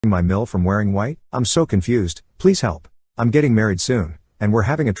my mill from wearing white? I'm so confused, please help. I'm getting married soon, and we're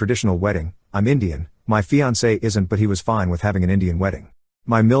having a traditional wedding. I'm Indian, my fiancé isn't, but he was fine with having an Indian wedding.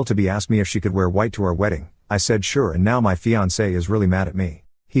 My mill to be asked me if she could wear white to our wedding. I said sure, and now my fiancé is really mad at me.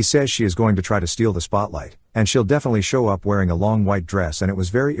 He says she is going to try to steal the spotlight, and she'll definitely show up wearing a long white dress, and it was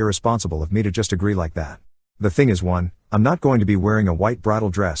very irresponsible of me to just agree like that. The thing is, one, I'm not going to be wearing a white bridal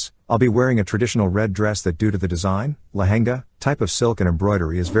dress. I'll be wearing a traditional red dress that, due to the design, lehenga, type of silk and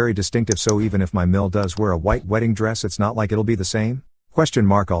embroidery, is very distinctive, so even if my mill does wear a white wedding dress, it's not like it'll be the same.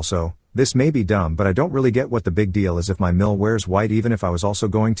 Also, this may be dumb, but I don't really get what the big deal is if my mill wears white even if I was also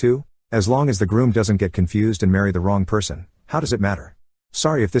going to. As long as the groom doesn't get confused and marry the wrong person, how does it matter?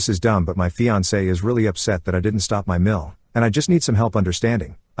 Sorry if this is dumb, but my fiancé is really upset that I didn't stop my mill, and I just need some help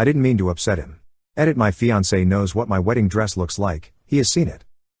understanding. I didn't mean to upset him. Edit: my fiancé knows what my wedding dress looks like, he has seen it.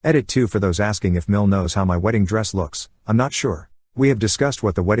 Edit 2: for those asking if Mill knows how my wedding dress looks, I'm not sure. We have discussed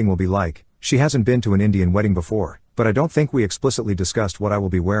what the wedding will be like. She hasn't been to an Indian wedding before, but I don't think we explicitly discussed what I will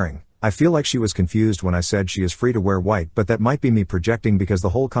be wearing. I feel like she was confused when I said she is free to wear white, but that might be me projecting because the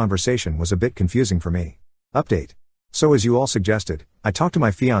whole conversation was a bit confusing for me. Update. So as you all suggested, I talked to my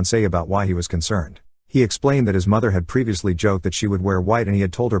fiancé about why he was concerned. He explained that his mother had previously joked that she would wear white, and he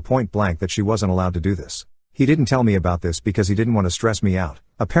had told her point blank that she wasn't allowed to do this. He didn't tell me about this because he didn't want to stress me out.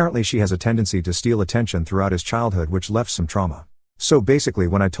 Apparently she has a tendency to steal attention throughout his childhood, which left some trauma. So basically,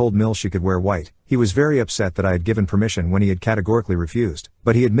 when I told Mill she could wear white, he was very upset that I had given permission when he had categorically refused,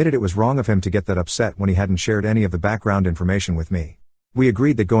 but he admitted it was wrong of him to get that upset when he hadn't shared any of the background information with me. We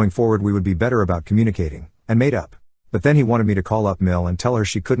agreed that going forward we would be better about communicating, and made up. But then he wanted me to call up Mill and tell her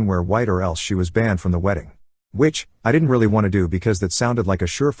she couldn't wear white or else she was banned from the wedding. Which, I didn't really want to do because that sounded like a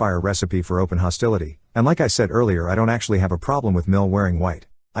surefire recipe for open hostility, and like I said earlier, I don't actually have a problem with Mill wearing white.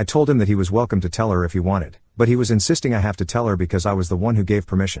 I told him that he was welcome to tell her if he wanted, but he was insisting I have to tell her because I was the one who gave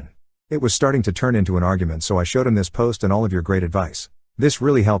permission. It was starting to turn into an argument, so I showed him this post and all of your great advice. This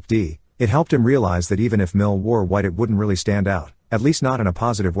really helped D. It helped him realize that even if Mill wore white it wouldn't really stand out, at least not in a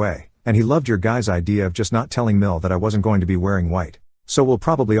positive way, and he loved your guys' idea of just not telling Mill that I wasn't going to be wearing white. So we'll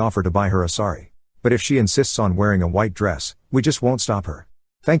probably offer to buy her a sari. But if she insists on wearing a white dress, we just won't stop her.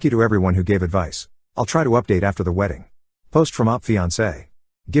 Thank you to everyone who gave advice. I'll try to update after the wedding. Post from Op Fiancé.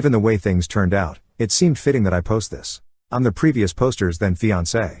 Given the way things turned out, it seemed fitting that I post this. I'm the previous poster's then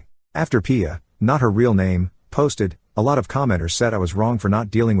fiancé. After Pia, not her real name, posted, a lot of commenters said I was wrong for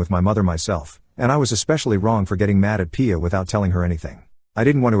not dealing with my mother myself, and I was especially wrong for getting mad at Pia without telling her anything. I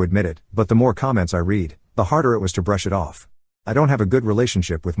didn't want to admit it, but the more comments I read, the harder it was to brush it off. I don't have a good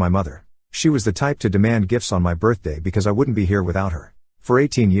relationship with my mother. She was the type to demand gifts on my birthday because I wouldn't be here without her. For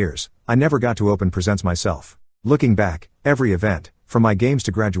 18 years, I never got to open presents myself. Looking back, every event, from my games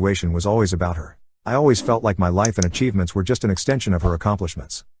to graduation, was always about her. I always felt like my life and achievements were just an extension of her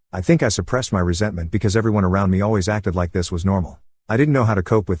accomplishments. I think I suppressed my resentment because everyone around me always acted like this was normal. I didn't know how to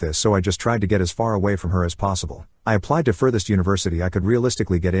cope with this, so I just tried to get as far away from her as possible. I applied to furthest university I could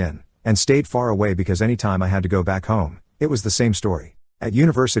realistically get in, and stayed far away because anytime I had to go back home, it was the same story. At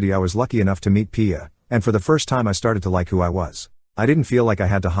university I was lucky enough to meet Pia, and for the first time I started to like who I was. I didn't feel like I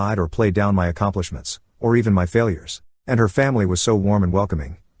had to hide or play down my accomplishments, or even my failures. And her family was so warm and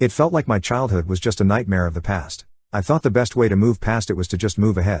welcoming. It felt like my childhood was just a nightmare of the past. I thought the best way to move past it was to just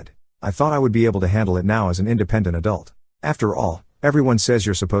move ahead. I thought I would be able to handle it now as an independent adult. After all, everyone says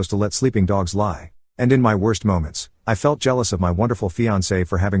you're supposed to let sleeping dogs lie. And in my worst moments, I felt jealous of my wonderful fiancé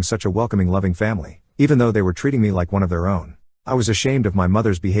for having such a welcoming, loving family, even though they were treating me like one of their own. I was ashamed of my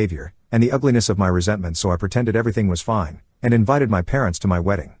mother's behavior, and the ugliness of my resentment, so I pretended everything was fine, and invited my parents to my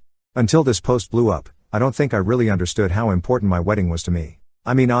wedding. Until this post blew up, I don't think I really understood how important my wedding was to me.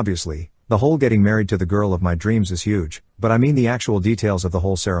 I mean, obviously, the whole getting married to the girl of my dreams is huge, but I mean the actual details of the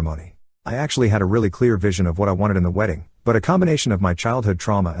whole ceremony. I actually had a really clear vision of what I wanted in the wedding, but a combination of my childhood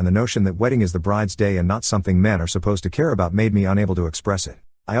trauma and the notion that wedding is the bride's day and not something men are supposed to care about made me unable to express it.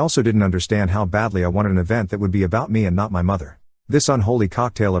 I also didn't understand how badly I wanted an event that would be about me and not my mother. This unholy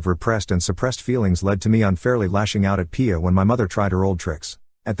cocktail of repressed and suppressed feelings led to me unfairly lashing out at Pia when my mother tried her old tricks.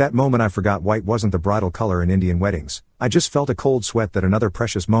 At that moment I forgot white wasn't the bridal color in Indian weddings. I just felt a cold sweat that another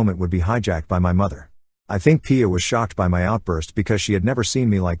precious moment would be hijacked by my mother. I think Pia was shocked by my outburst because she had never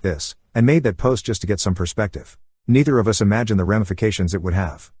seen me like this, and made that post just to get some perspective. Neither of us imagined the ramifications it would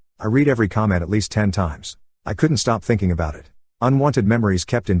have. I read every comment at least 10 times. I couldn't stop thinking about it. Unwanted memories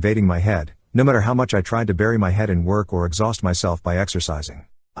kept invading my head, no matter how much I tried to bury my head in work or exhaust myself by exercising.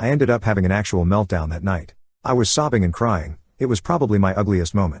 I ended up having an actual meltdown that night. I was sobbing and crying. It was probably my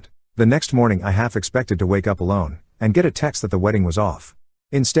ugliest moment. The next morning I half expected to wake up alone, and get a text that the wedding was off.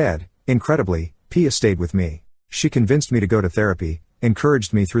 Instead, incredibly, Pia stayed with me. She convinced me to go to therapy,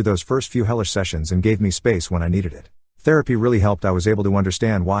 encouraged me through those first few hellish sessions and gave me space when I needed it. Therapy really helped. I was able to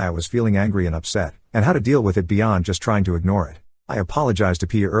understand why I was feeling angry and upset, and how to deal with it beyond just trying to ignore it. I apologized to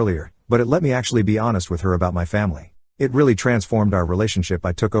Pia earlier, but it let me actually be honest with her about my family. It really transformed our relationship.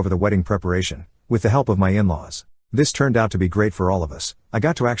 I took over the wedding preparation, with the help of my in-laws. This turned out to be great for all of us. I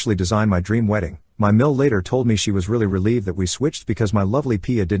got to actually design my dream wedding. My mill later told me she was really relieved that we switched because my lovely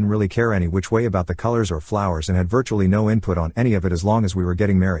Pia didn't really care any which way about the colors or flowers and had virtually no input on any of it as long as we were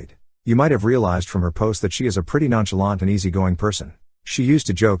getting married. You might have realized from her post that she is a pretty nonchalant and easygoing person. She used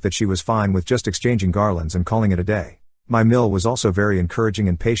to joke that she was fine with just exchanging garlands and calling it a day. My mill was also very encouraging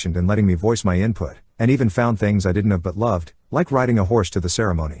and patient in letting me voice my input, and even found things I didn't have but loved, like riding a horse to the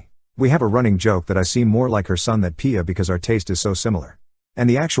ceremony. We have a running joke that I seem more like her son than Pia because our taste is so similar. And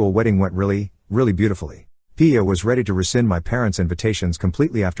the actual wedding went really beautifully. Pia was ready to rescind my parents' invitations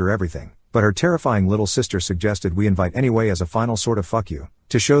completely after everything, but her terrifying little sister suggested we invite anyway as a final sort of fuck you,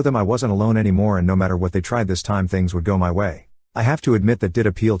 to show them I wasn't alone anymore and no matter what they tried this time things would go my way. I have to admit that did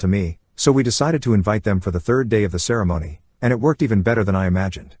appeal to me, so we decided to invite them for the third day of the ceremony, and it worked even better than I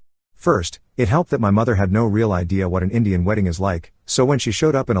imagined. First, it helped that my mother had no real idea what an Indian wedding is like, so when she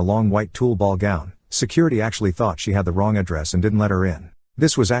showed up in a long white tulle ball gown, security actually thought she had the wrong address and didn't let her in.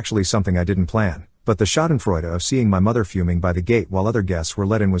 This was actually something I didn't plan, but the schadenfreude of seeing my mother fuming by the gate while other guests were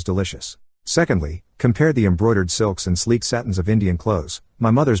let in was delicious. Secondly, compared the embroidered silks and sleek satins of Indian clothes, my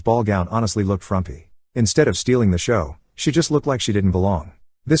mother's ball gown honestly looked frumpy. Instead of stealing the show, she just looked like she didn't belong.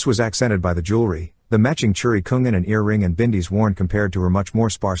 This was accented by the jewelry, the matching churi kungan and earring and bindis worn compared to her much more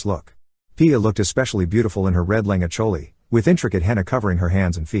sparse look. Pia looked especially beautiful in her red lenga choli, with intricate henna covering her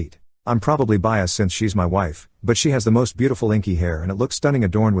hands and feet. I'm probably biased since she's my wife, but she has the most beautiful inky hair and it looks stunning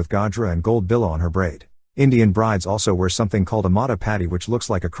adorned with gajra and gold billow on her braid. Indian brides also wear something called a mata patty which looks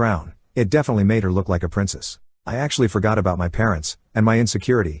like a crown. It definitely made her look like a princess. I actually forgot about my parents, and my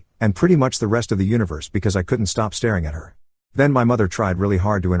insecurity, and pretty much the rest of the universe because I couldn't stop staring at her. Then my mother tried really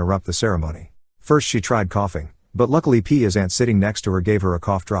hard to interrupt the ceremony. First she tried coughing, but luckily Pia's aunt sitting next to her gave her a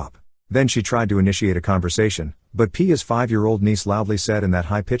cough drop. Then she tried to initiate a conversation, but Pia's 5-year-old niece loudly said in that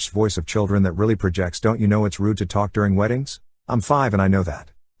high-pitched voice of children that really projects, "Don't you know it's rude to talk during weddings? I'm 5 and I know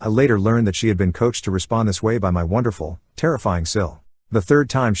that." I later learned that she had been coached to respond this way by my wonderful, terrifying Sil. The third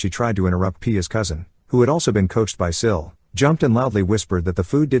time she tried to interrupt Pia's cousin, who had also been coached by Sil, jumped and loudly whispered that the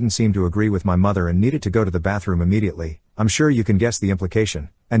food didn't seem to agree with my mother and needed to go to the bathroom immediately. I'm sure you can guess the implication,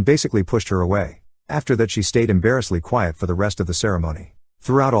 and basically pushed her away. After that she stayed embarrassedly quiet for the rest of the ceremony.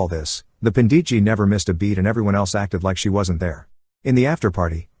 Throughout all this, the Panditji never missed a beat and everyone else acted like she wasn't there. In the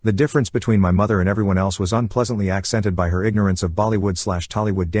after-party, the difference between my mother and everyone else was unpleasantly accented by her ignorance of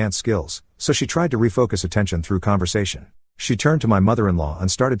Bollywood/Tollywood dance skills, so she tried to refocus attention through conversation. She turned to my mother-in-law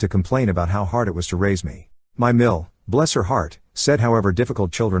and started to complain about how hard it was to raise me. My mill, bless her heart, said however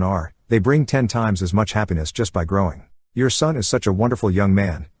difficult children are, they bring 10 times as much happiness just by growing. Your son is such a wonderful young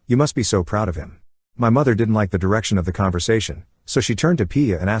man, you must be so proud of him. My mother didn't like the direction of the conversation, so she turned to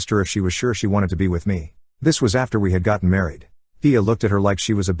Pia and asked her if she was sure she wanted to be with me. This was after we had gotten married. Pia looked at her like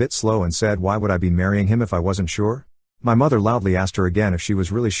she was a bit slow and said, "Why would I be marrying him if I wasn't sure?" My mother loudly asked her again if she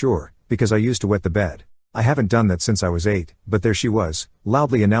was really sure, because I used to wet the bed. I haven't done that since I was 8, but there she was,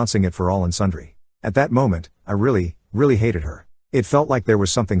 loudly announcing it for all and sundry. At that moment, I really hated her. It felt like there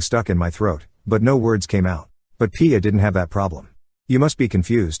was something stuck in my throat, but no words came out. But Pia didn't have that problem. "You must be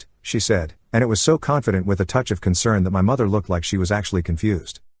confused," she said, and it was so confident with a touch of concern that my mother looked like she was actually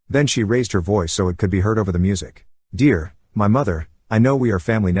confused. Then she raised her voice so it could be heard over the music. "Dear, my mother, I know we are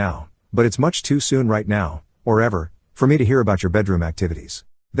family now, but it's much too soon right now, or ever, for me to hear about your bedroom activities."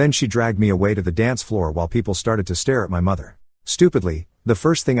 Then she dragged me away to the dance floor while people started to stare at my mother. Stupidly, the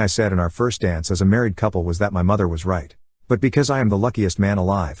first thing I said in our first dance as a married couple was that my mother was right. But because I am the luckiest man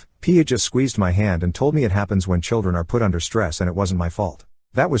alive, Pia just squeezed my hand and told me it happens when children are put under stress and it wasn't my fault.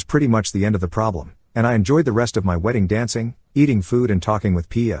 That was pretty much the end of the problem, and I enjoyed the rest of my wedding dancing, eating food and talking with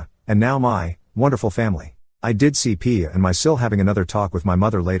Pia, and now my wonderful family. I did see Pia and my Sil having another talk with my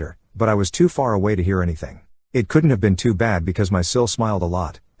mother later, but I was too far away to hear anything. It couldn't have been too bad because my Sil smiled a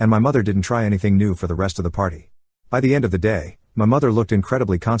lot, and my mother didn't try anything new for the rest of the party. By the end of the day, my mother looked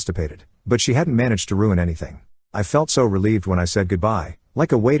incredibly constipated, but she hadn't managed to ruin anything. I felt so relieved when I said goodbye,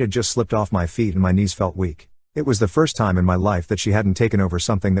 like a weight had just slipped off my feet and my knees felt weak. It was the first time in my life that she hadn't taken over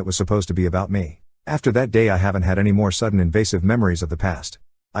something that was supposed to be about me. After that day I haven't had any more sudden invasive memories of the past.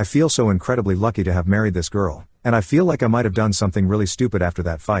 I feel so incredibly lucky to have married this girl, and I feel like I might have done something really stupid after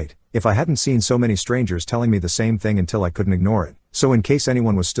that fight, if I hadn't seen so many strangers telling me the same thing until I couldn't ignore it. So in case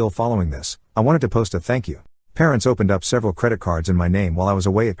anyone was still following this, I wanted to post a thank you. Parents opened up several credit cards in my name while I was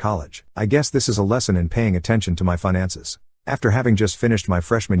away at college. I guess this is a lesson in paying attention to my finances. After having just finished my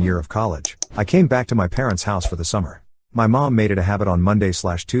freshman year of college, I came back to my parents' house for the summer. My mom made it a habit on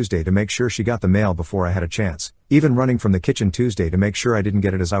Monday/Tuesday to make sure she got the mail before I had a chance, even running from the kitchen Tuesday to make sure I didn't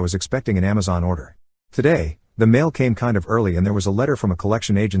get it as I was expecting an Amazon order. Today, the mail came kind of early and there was a letter from a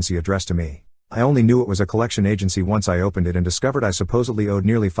collection agency addressed to me. I only knew it was a collection agency once I opened it and discovered I supposedly owed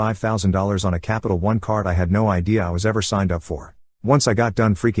nearly $5,000 on a Capital One card I had no idea I was ever signed up for. Once I got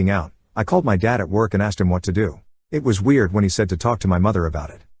done freaking out, I called my dad at work and asked him what to do. It was weird when he said to talk to my mother about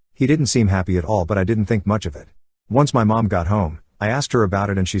it. He didn't seem happy at all, but I didn't think much of it. Once my mom got home, I asked her about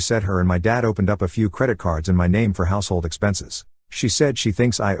it and she said her and my dad opened up a few credit cards in my name for household expenses. She said she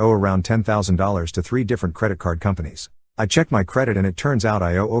thinks I owe around $10,000 to 3 different credit card companies. I checked my credit and it turns out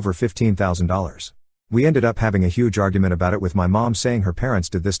I owe over $15,000. We ended up having a huge argument about it with my mom saying her parents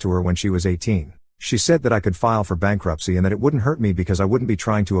did this to her when she was 18. She said that I could file for bankruptcy and that it wouldn't hurt me because I wouldn't be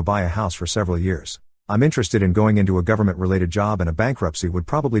trying to buy a house for several years. I'm interested in going into a government-related job and a bankruptcy would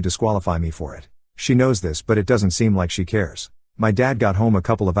probably disqualify me for it. She knows this but it doesn't seem like she cares. My dad got home a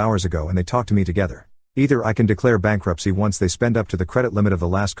couple of hours ago and they talked to me together. Either I can declare bankruptcy once they spend up to the credit limit of the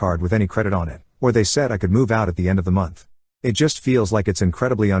last card with any credit on it, or they said I could move out at the end of the month. It just feels like it's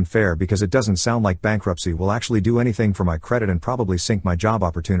incredibly unfair because it doesn't sound like bankruptcy will actually do anything for my credit and probably sink my job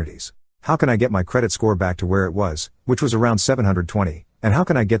opportunities. How can I get my credit score back to where it was, which was around 720, and how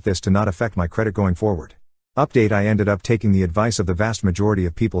can I get this to not affect my credit going forward? Update: I ended up taking the advice of the vast majority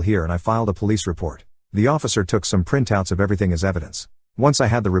of people here and I filed a police report. The officer took some printouts of everything as evidence. Once I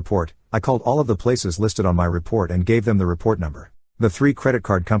had the report, I called all of the places listed on my report and gave them the report number. The 3 credit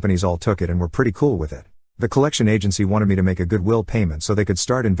card companies all took it and were pretty cool with it. The collection agency wanted me to make a goodwill payment so they could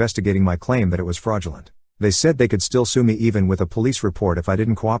start investigating my claim that it was fraudulent. They said they could still sue me even with a police report if I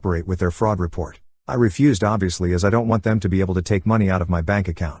didn't cooperate with their fraud report. I refused obviously as I don't want them to be able to take money out of my bank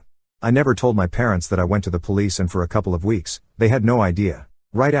account. I never told my parents that I went to the police and for a couple of weeks, they had no idea.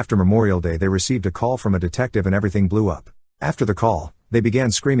 Right after Memorial Day they received a call from a detective and everything blew up. After the call, they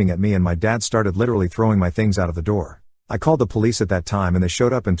began screaming at me and my dad started literally throwing my things out of the door. I called the police at that time and they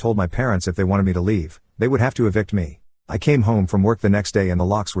showed up and told my parents if they wanted me to leave, they would have to evict me. I came home from work the next day and the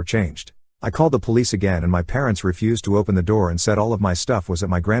locks were changed. I called the police again and my parents refused to open the door and said all of my stuff was at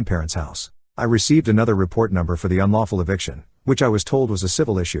my grandparents' house. I received another report number for the unlawful eviction, which I was told was a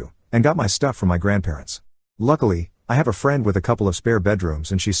civil issue, and got my stuff from my grandparents. Luckily, I have a friend with a couple of spare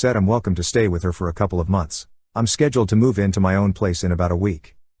bedrooms and she said I'm welcome to stay with her for a couple of months. I'm scheduled to move into my own place in about a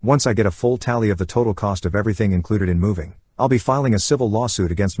week. Once I get a full tally of the total cost of everything included in moving, I'll be filing a civil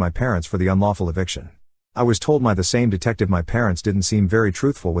lawsuit against my parents for the unlawful eviction. I was told by the same detective my parents didn't seem very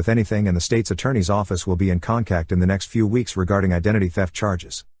truthful with anything and the state's attorney's office will be in contact in the next few weeks regarding identity theft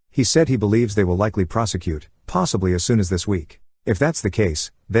charges. He said he believes they will likely prosecute, possibly as soon as this week. If that's the case,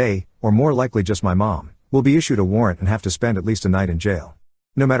 they, or more likely just my mom, will be issued a warrant and have to spend at least a night in jail.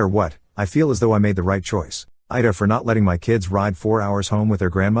 No matter what, I feel as though I made the right choice. Ida for not letting my kids ride 4 hours home with their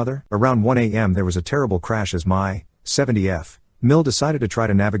grandmother. Around 1 a.m. there was a terrible crash as my 70F Mill decided to try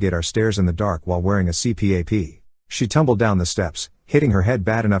to navigate our stairs in the dark while wearing a CPAP. She tumbled down the steps, hitting her head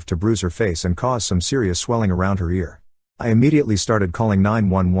bad enough to bruise her face and cause some serious swelling around her ear. I immediately started calling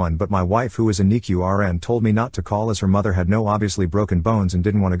 911 but my wife who is a NICU RN told me not to call as her mother had no obviously broken bones and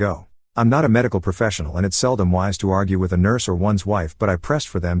didn't want to go. I'm not a medical professional and it's seldom wise to argue with a nurse or one's wife but I pressed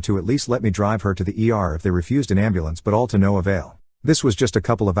for them to at least let me drive her to the ER if they refused an ambulance but all to no avail. This was just a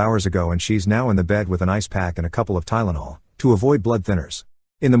couple of hours ago and she's now in the bed with an ice pack and a couple of Tylenol, to avoid blood thinners.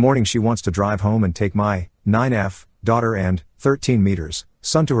 In the morning she wants to drive home and take my 9F daughter and 13 meters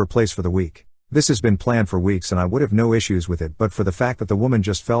son to her place for the week. This has been planned for weeks and I would have no issues with it but for the fact that the woman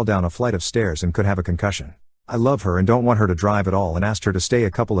just fell down a flight of stairs and could have a concussion. I love her and don't want her to drive at all and asked her to stay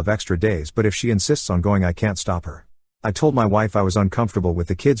a couple of extra days but if she insists on going I can't stop her. I told my wife I was uncomfortable with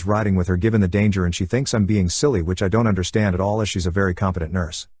the kids riding with her given the danger and she thinks I'm being silly which I don't understand at all as she's a very competent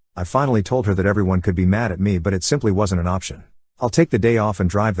nurse. I finally told her that everyone could be mad at me but it simply wasn't an option. I'll take the day off and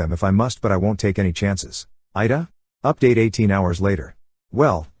drive them if I must but I won't take any chances. Ida? Update 18 hours later.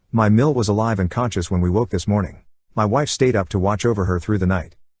 Well, my Mill was alive and conscious when we woke this morning. My wife stayed up to watch over her through the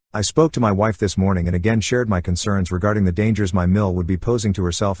night. I spoke to my wife this morning and again shared my concerns regarding the dangers my Mill would be posing to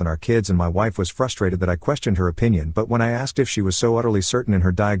herself and our kids and my wife was frustrated that I questioned her opinion but when I asked if she was so utterly certain in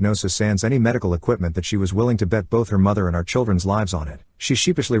her diagnosis sans any medical equipment that she was willing to bet both her mother and our children's lives on it, she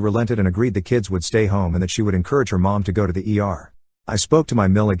sheepishly relented and agreed the kids would stay home and that she would encourage her mom to go to the ER. I spoke to my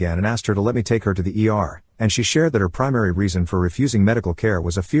Mill again and asked her to let me take her to the ER, and she shared that her primary reason for refusing medical care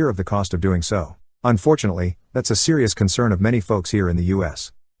was a fear of the cost of doing so. Unfortunately, that's a serious concern of many folks here in the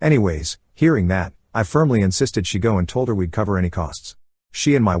US. Anyways, hearing that, I firmly insisted she go and told her we'd cover any costs.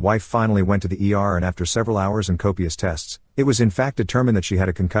 She and my wife finally went to the ER and after several hours and copious tests, It was in fact determined that she had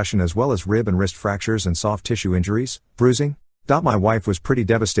a concussion as well as rib and wrist fractures and soft tissue injuries, bruising. My wife was pretty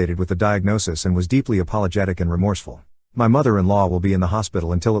devastated with the diagnosis and was deeply apologetic and remorseful. My mother-in-law will be in the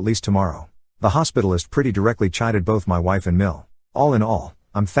hospital until at least tomorrow. The hospitalist pretty directly chided both my wife and Mill. All in all,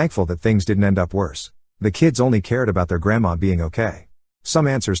 I'm thankful that things didn't end up worse. The kids only cared about their grandma being okay. Some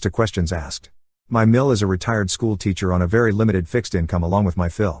answers to questions asked. My Mill is a retired school teacher on a very limited fixed income along with my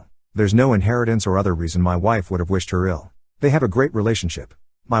Phil. There's no inheritance or other reason my wife would have wished her ill. They have a great relationship.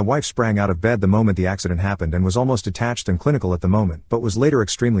 My wife sprang out of bed the moment the accident happened and was almost detached and clinical at the moment but was later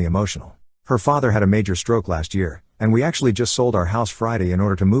extremely emotional. Her father had a major stroke last year, and we actually just sold our house Friday in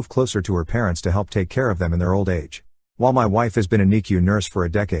order to move closer to her parents to help take care of them in their old age. While my wife has been a NICU nurse for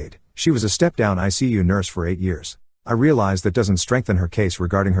a decade, she was a step-down ICU nurse for 8 years. I realize that doesn't strengthen her case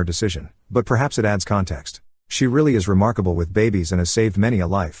regarding her decision, but perhaps it adds context. She really is remarkable with babies and has saved many a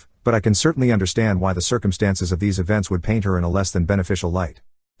life, but I can certainly understand why the circumstances of these events would paint her in a less than beneficial light.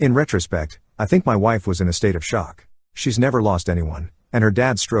 In retrospect, I think my wife was in a state of shock. She's never lost anyone, and her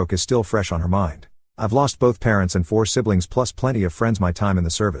dad's stroke is still fresh on her mind. I've lost both parents and 4 siblings plus plenty of friends my time in the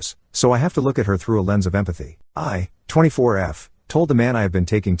service, so I have to look at her through a lens of empathy. I, 24F, told the man I have been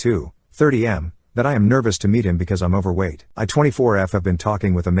taking to, 30M, that I am nervous to meet him because I'm overweight. I, 24F, have been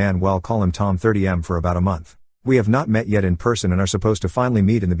talking with a man, well, call him Tom, 30M, for about a month. We have not met yet in person and are supposed to finally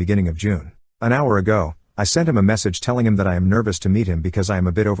meet in the beginning of June. An hour ago, I sent him a message telling him that I am nervous to meet him because I am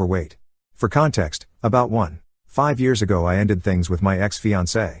a bit overweight. For context, about 5 years ago I ended things with my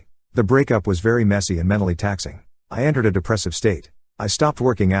ex-fiancée. The breakup was very messy and mentally taxing. I entered a depressive state. I stopped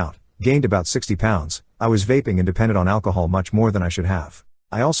working out, gained about 60 pounds, I was vaping and depended on alcohol much more than I should have.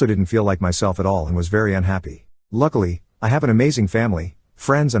 I also didn't feel like myself at all and was very unhappy. Luckily, I have an amazing family,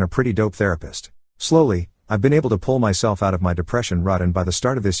 friends and a pretty dope therapist. Slowly, I've been able to pull myself out of my depression rut, and by the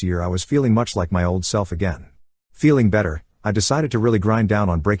start of this year I was feeling much like my old self again. Feeling better, I decided to really grind down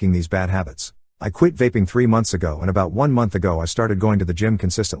on breaking these bad habits. I quit vaping 3 months ago, and about 1 month ago I started going to the gym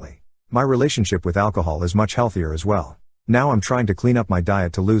consistently. My relationship with alcohol is much healthier as well. Now I'm trying to clean up my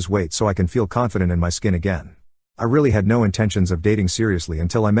diet to lose weight so I can feel confident in my skin again. I really had no intentions of dating seriously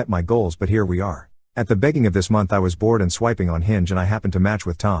until I met my goals, but here we are. At the beginning of this month I was bored and swiping on Hinge, and I happened to match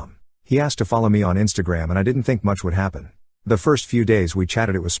with Tom. He asked to follow me on Instagram and I didn't think much would happen. The first few days we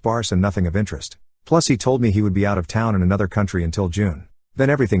chatted, it was sparse and nothing of interest. Plus he told me he would be out of town in another country until June. Then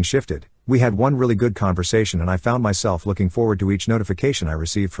everything shifted. We had one really good conversation and I found myself looking forward to each notification I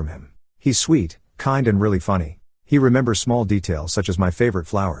received from him. He's sweet, kind and really funny. He remembers small details such as my favorite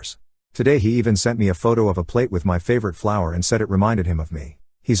flowers. Today he even sent me a photo of a plate with my favorite flower and said it reminded him of me.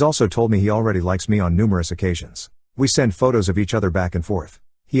 He's also told me he already likes me on numerous occasions. We send photos of each other back and forth.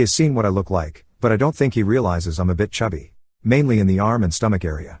 He has seen what I look like, but I don't think he realizes I'm a bit chubby. Mainly in the arm and stomach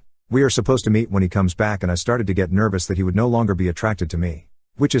area. We are supposed to meet when he comes back, and I started to get nervous that he would no longer be attracted to me.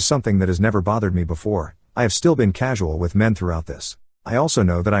 Which is something that has never bothered me before. I have still been casual with men throughout this. I also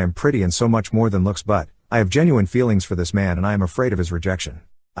know that I am pretty and so much more than looks, but I have genuine feelings for this man and I am afraid of his rejection.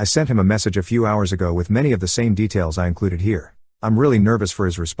 I sent him a message a few hours ago with many of the same details I included here. I'm really nervous for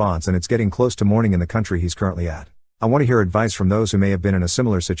his response, and it's getting close to morning in the country he's currently at. I want to hear advice from those who may have been in a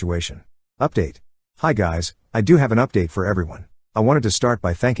similar situation. Update. Hi guys, I do have an update for everyone. I wanted to start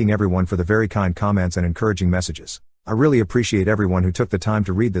by thanking everyone for the very kind comments and encouraging messages. I really appreciate everyone who took the time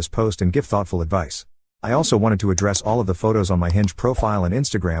to read this post and give thoughtful advice. I also wanted to address all of the photos on my Hinge profile and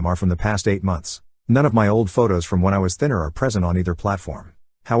Instagram are from the past 8 months. None of my old photos from when I was thinner are present on either platform.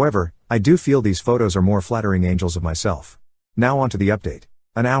 However, I do feel these photos are more flattering angels of myself. Now on to the update.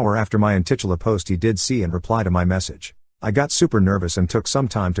 An hour after my intitula post he did see and reply to my message. I got super nervous and took some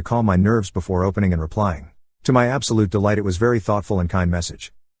time to calm my nerves before opening and replying. To my absolute delight it was very thoughtful and kind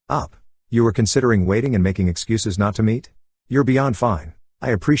message. Up. You were considering waiting and making excuses not to meet? You're beyond fine.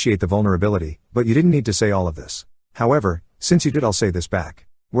 I appreciate the vulnerability, but you didn't need to say all of this. However, since you did, I'll say this back.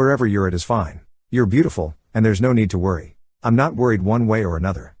 Wherever you're at is fine. You're beautiful, and there's no need to worry. I'm not worried one way or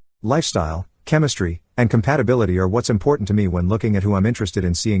another. Lifestyle, chemistry, and compatibility are what's important to me when looking at who I'm interested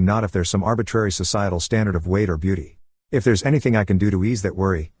in seeing, not if there's some arbitrary societal standard of weight or beauty. If there's anything I can do to ease that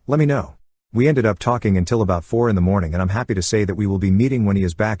worry, let me know. We ended up talking until about 4 in the morning, and I'm happy to say that we will be meeting when he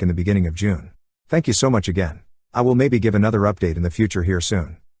is back in the beginning of June. Thank you so much again. I will maybe give another update in the future here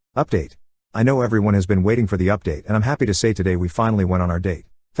soon. Update. I know everyone has been waiting for the update, and I'm happy to say today we finally went on our date.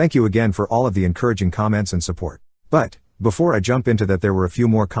 Thank you again for all of the encouraging comments and support. But before I jump into that, there were a few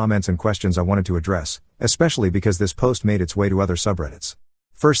more comments and questions I wanted to address, especially because this post made its way to other subreddits.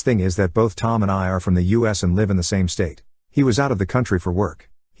 First thing is that both Tom and I are from the US and live in the same state. He was out of the country for work.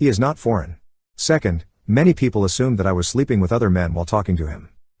 He is not foreign. Second, many people assumed that I was sleeping with other men while talking to him.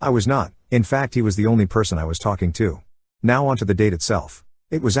 I was not. In fact, he was the only person I was talking to. Now onto the date itself.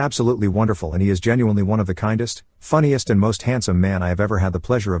 It was absolutely wonderful and he is genuinely one of the kindest, funniest and most handsome man I have ever had the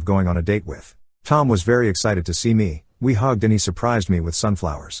pleasure of going on a date with. Tom was very excited to see me, we hugged and he surprised me with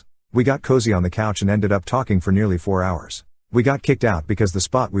sunflowers. We got cozy on the couch and ended up talking for nearly 4 hours. We got kicked out because the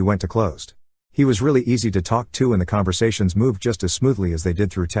spot we went to closed. He was really easy to talk to and the conversations moved just as smoothly as they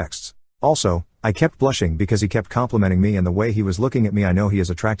did through texts. Also, I kept blushing because he kept complimenting me and the way he was looking at me I know he is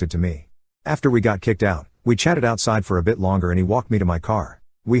attracted to me. After we got kicked out, we chatted outside for a bit longer and he walked me to my car.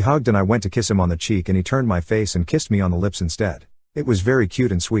 We hugged and I went to kiss him on the cheek and he turned my face and kissed me on the lips instead. It was very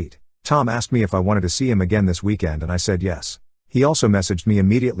cute and sweet. Tom asked me if I wanted to see him again this weekend and I said yes. He also messaged me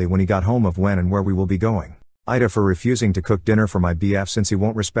immediately when he got home of when and where we will be going. Ida for refusing to cook dinner for my BF since he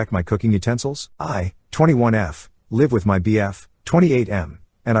won't respect my cooking utensils. I, 21F, live with my BF, 28M,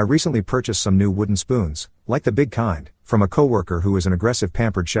 and I recently purchased some new wooden spoons, like the big kind, from a coworker who is an aggressive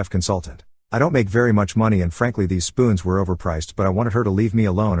pampered chef consultant. I don't make very much money and frankly these spoons were overpriced but I wanted her to leave me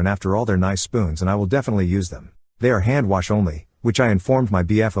alone and after all they're nice spoons and I will definitely use them. They are hand wash only, which I informed my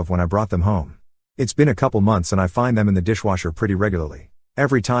BF of when I brought them home. It's been a couple months and I find them in the dishwasher pretty regularly.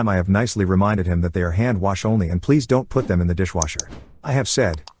 Every time I have nicely reminded him that they are hand wash only and please don't put them in the dishwasher. I have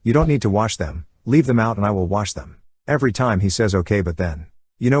said, you don't need to wash them, leave them out and I will wash them. Every time he says okay but then.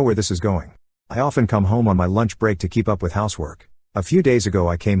 You know where this is going. I often come home on my lunch break to keep up with housework. A few days ago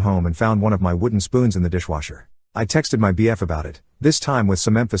I came home and found one of my wooden spoons in the dishwasher. I texted my BF about it, this time with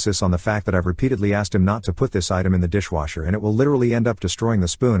some emphasis on the fact that I've repeatedly asked him not to put this item in the dishwasher and it will literally end up destroying the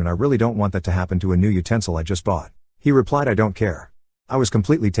spoon and I really don't want that to happen to a new utensil I just bought. He replied I don't care. I was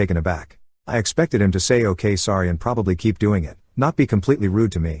completely taken aback. I expected him to say okay sorry and probably keep doing it, not be completely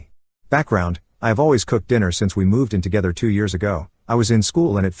rude to me. Background, I have always cooked dinner since we moved in together 2 years ago. I was in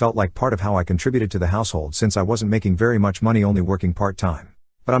school and it felt like part of how I contributed to the household since I wasn't making very much money only working part-time.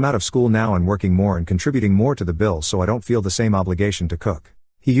 But I'm out of school now and working more and contributing more to the bills so I don't feel the same obligation to cook.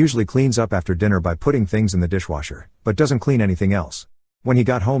 He usually cleans up after dinner by putting things in the dishwasher, but doesn't clean anything else. When he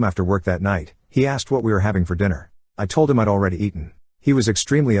got home after work that night, he asked what we were having for dinner. I told him I'd already eaten. He was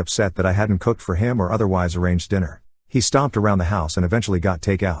extremely upset that I hadn't cooked for him or otherwise arranged dinner. He stomped around the house and eventually got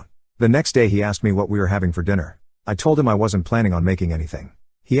takeout. The next day he asked me what we were having for dinner. I told him I wasn't planning on making anything.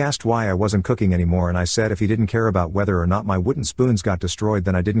 He asked why I wasn't cooking anymore and I said if he didn't care about whether or not my wooden spoons got destroyed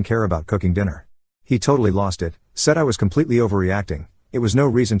then I didn't care about cooking dinner. He totally lost it, said I was completely overreacting, it was no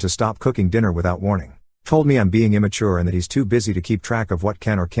reason to stop cooking dinner without warning. Told me I'm being immature and that he's too busy to keep track of what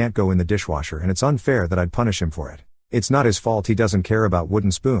can or can't go in the dishwasher and it's unfair that I'd punish him for it. It's not his fault he doesn't care about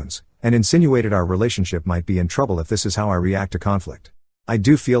wooden spoons, and insinuated our relationship might be in trouble if this is how I react to conflict. I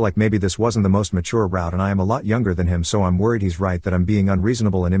do feel like maybe this wasn't the most mature route and I am a lot younger than him so I'm worried he's right that I'm being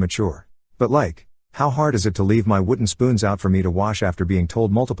unreasonable and immature. But like, how hard is it to leave my wooden spoons out for me to wash after being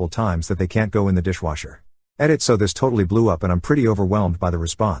told multiple times that they can't go in the dishwasher? Edit. So this totally blew up and I'm pretty overwhelmed by the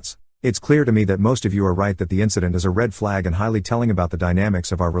response. It's clear to me that most of you are right that the incident is a red flag and highly telling about the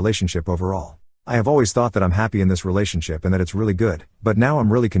dynamics of our relationship overall. I have always thought that I'm happy in this relationship and that it's really good, but now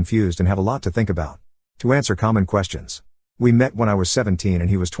I'm really confused and have a lot to think about. To answer common questions. We met when I was 17 and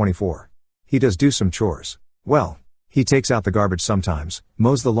he was 24. He does do some chores. Well, he takes out the garbage sometimes,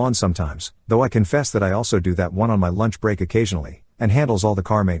 mows the lawn sometimes, though I confess that I also do that one on my lunch break occasionally, and handles all the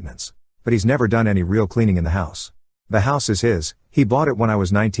car maintenance. But he's never done any real cleaning in the house. The house is his, he bought it when I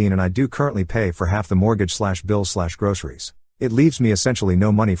was 19 and I do currently pay for half the mortgage/bills/groceries. It leaves me essentially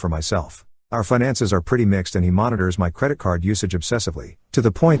no money for myself. Our finances are pretty mixed and he monitors my credit card usage obsessively, to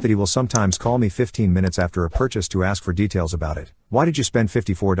the point that he will sometimes call me 15 minutes after a purchase to ask for details about it. Why did you spend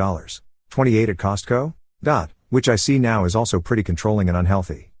 $54.28 at Costco? Which I see now is also pretty controlling and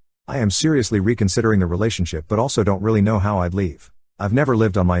unhealthy. I am seriously reconsidering the relationship but also don't really know how I'd leave. I've never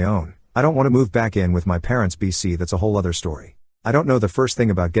lived on my own. I don't want to move back in with my parents BC, that's a whole other story. I don't know the first thing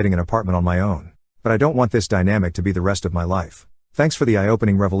about getting an apartment on my own. But I don't want this dynamic to be the rest of my life. Thanks for the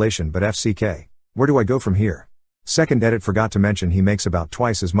eye-opening revelation but FCK. Where do I go from here? Second edit. Forgot to mention he makes about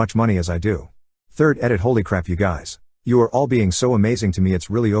twice as much money as I do. Third edit. Holy crap you guys. You are all being so amazing to me, it's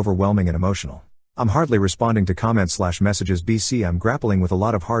really overwhelming and emotional. I'm hardly responding to comments/messages BC. I'm grappling with a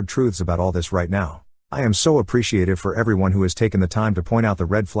lot of hard truths about all this right now. I am so appreciative for everyone who has taken the time to point out the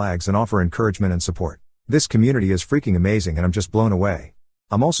red flags and offer encouragement and support. This community is freaking amazing and I'm just blown away.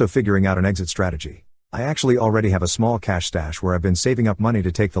 I'm also figuring out an exit strategy. I actually already have a small cash stash where I've been saving up money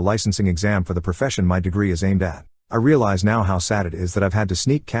to take the licensing exam for the profession my degree is aimed at. I realize now how sad it is that I've had to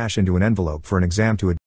sneak cash into an envelope for an exam to